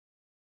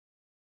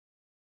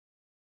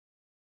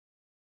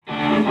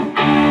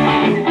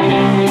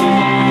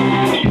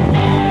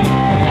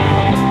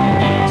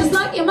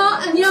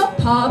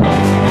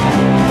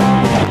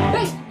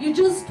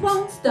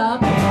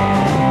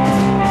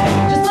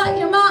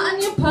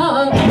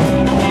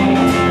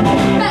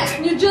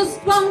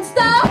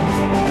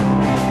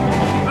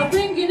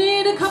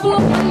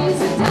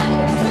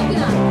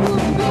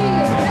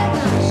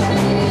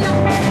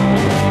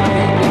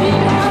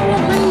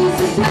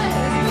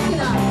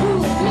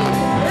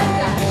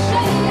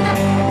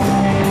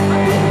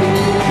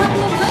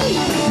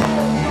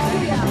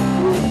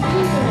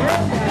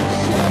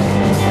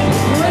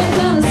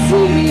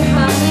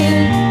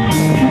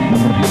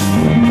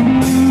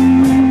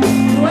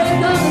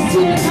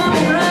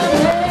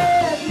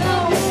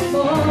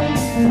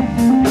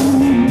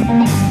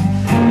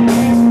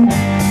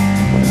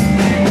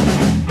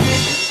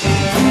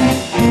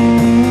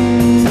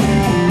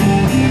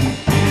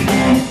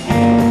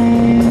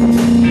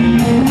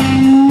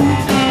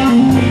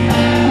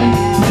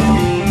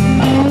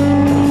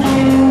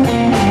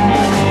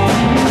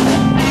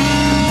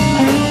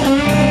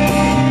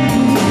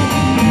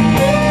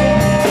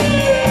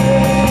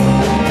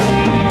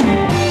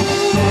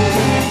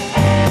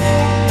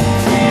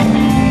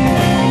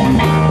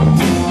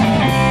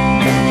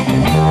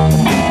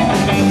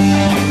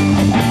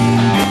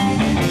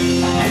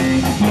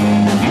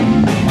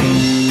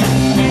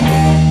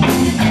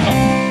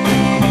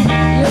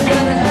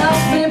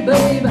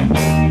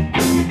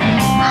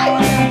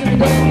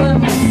all by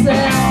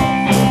myself.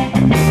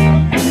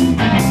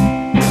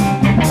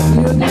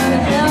 You gotta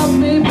help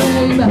me,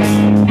 baby.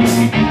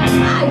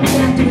 I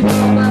can't do it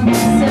all by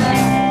myself.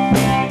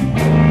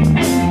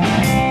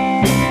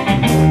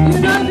 You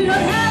know if you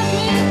don't help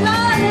me,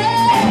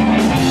 darling,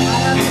 I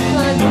have to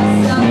find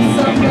myself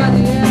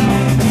somebody else.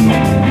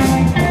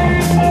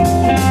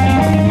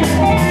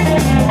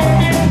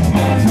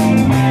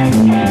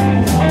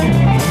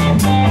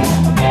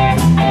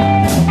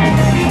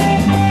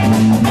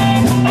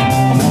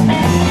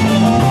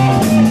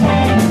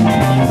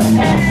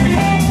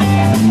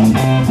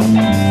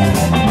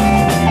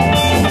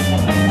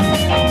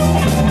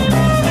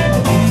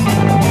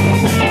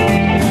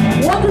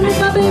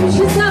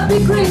 She's not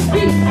big crazy.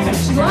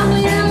 She's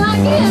lonely and like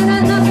it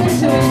and nothing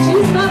to it.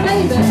 She's my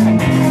baby.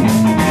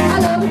 I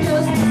love her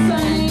just the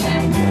same.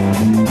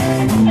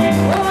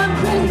 Oh, I'm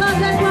crazy about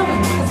that woman.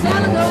 It's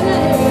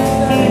Caledonia.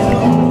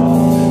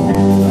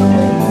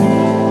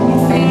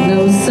 Ain't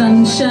no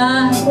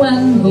sunshine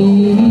when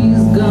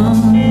he's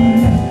gone.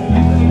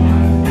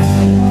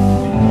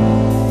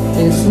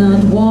 It's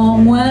not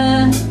warm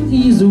when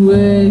he's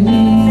away.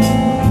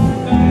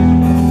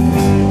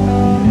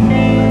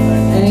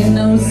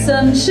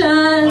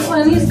 Sunshine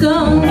when he's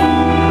gone,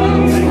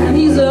 and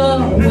he's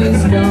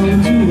always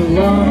gone too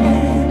long.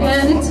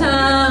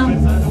 Anytime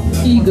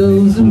he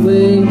goes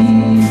away.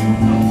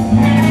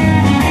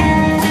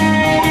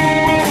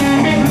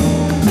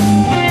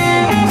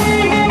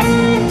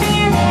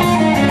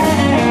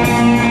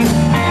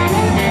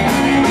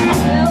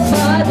 Well,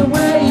 by the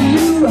way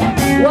you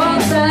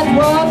walk that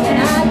walk, and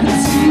I can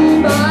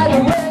see by the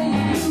way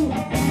you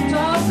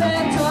talk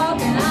that talk,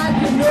 and I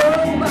can know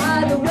by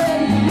the way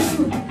you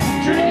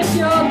drink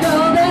your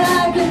gold, that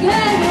I can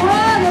get you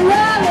all the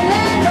love and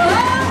in the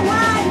whole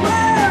wide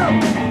world.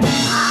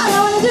 All I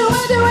wanna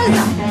do is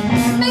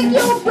make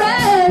you a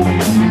friend,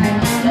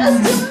 just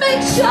to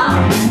make sure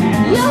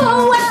you're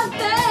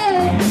wealthy.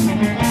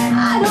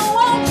 I don't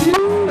want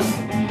you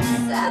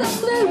sad and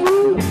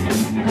blue,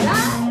 but I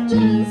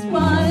just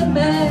wanna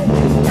make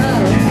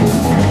love.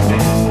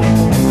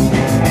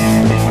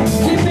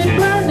 Keep it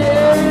burning.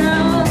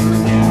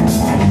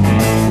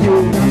 You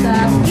don't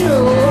have to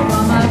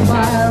on my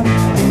fire.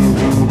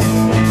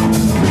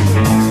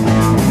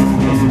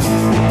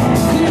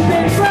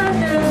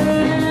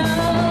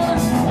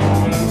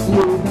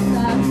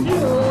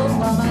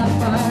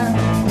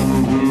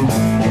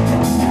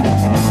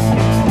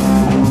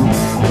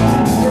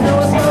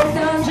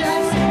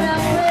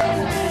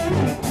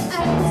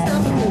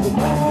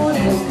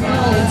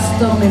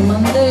 Stormy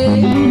Monday,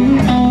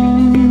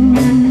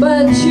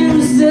 but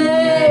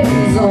Tuesday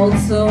is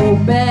also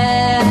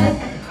bad.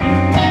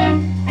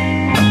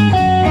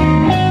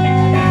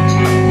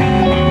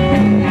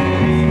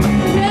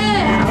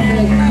 Yeah,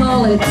 they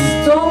call it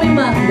Stormy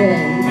Monday,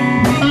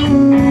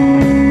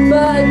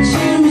 but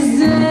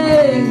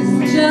Tuesday's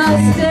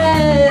just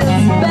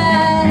as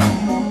bad.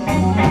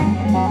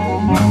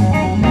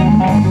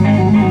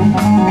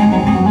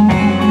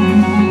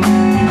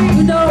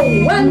 You know,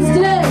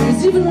 Wednesday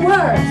is even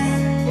worse.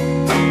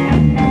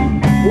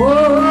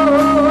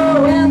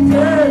 Whoa, and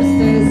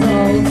Thursday's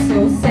also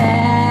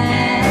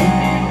sad.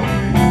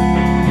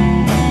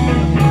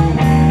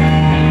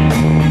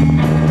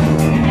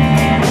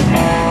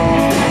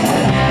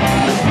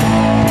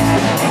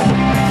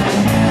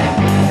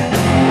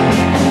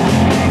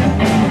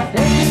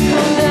 If you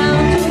come down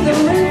to the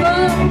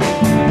river,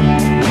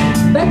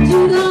 bet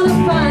you're gonna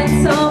find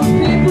some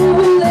people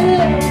who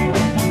live.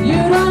 You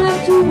don't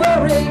have to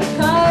worry,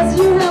 'cause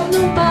you have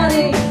no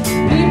money.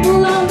 People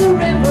on the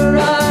river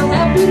are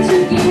happy to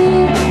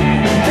give.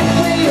 The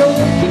wheel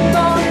will keep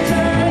on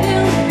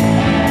turning,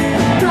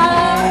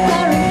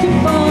 fire and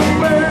keep on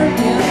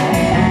burning.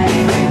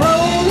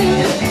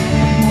 Rolling,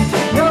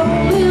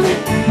 rolling,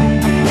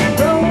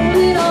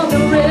 rolling on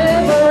the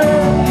river.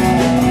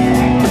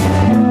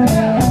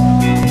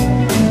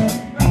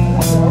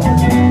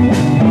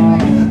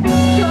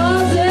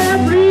 'Cause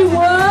every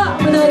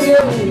woman I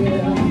get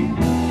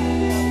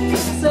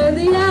say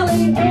the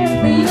alley,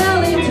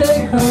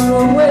 take her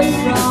away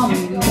from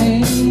me.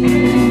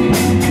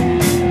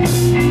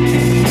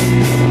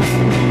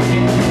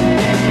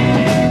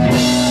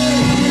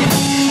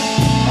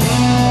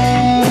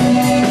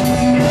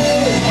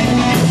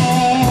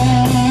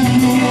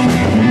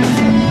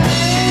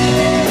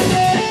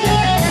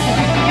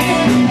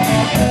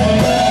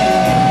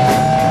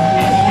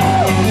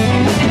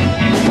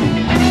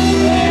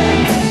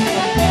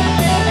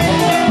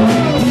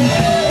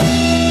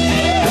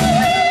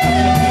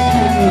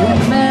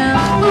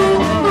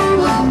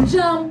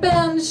 Jump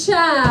and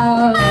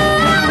shout,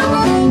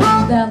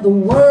 then the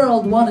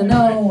world wanna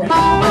know.